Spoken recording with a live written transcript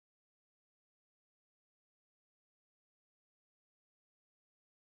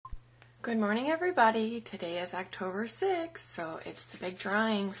Good morning, everybody. Today is October 6th, so it's the big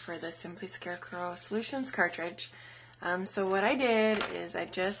drawing for the Simply Scarecrow Solutions cartridge. So what I did is I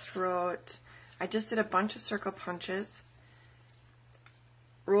just did a bunch of circle punches,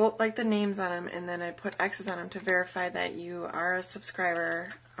 wrote like the names on them, and then I put X's on them to verify that you are a subscriber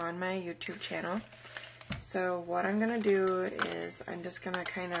on my YouTube channel. So what I'm going to do is I'm just going to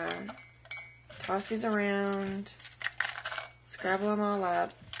kind of toss these around, scrabble them all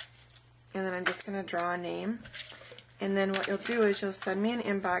up, and then I'm just going to draw a name. And then what you'll do is you'll send me an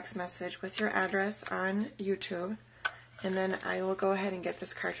inbox message with your address on YouTube, and then I will go ahead and get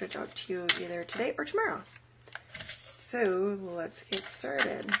this cartridge out to you either today or tomorrow. So let's get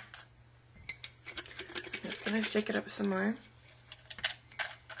started. I'm just going to shake it up some more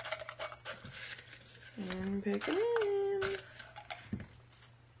and pick a name.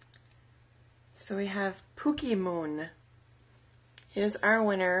 So we have Pookie Moon is our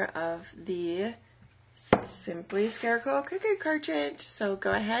winner of the Simply Scarecrow Cricut Cartridge. So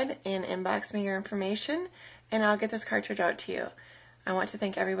go ahead and inbox me your information and I'll get this cartridge out to you. I want to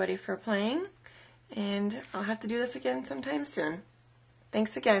thank everybody for playing, and I'll have to do this again sometime soon.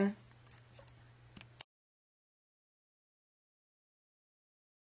 Thanks again.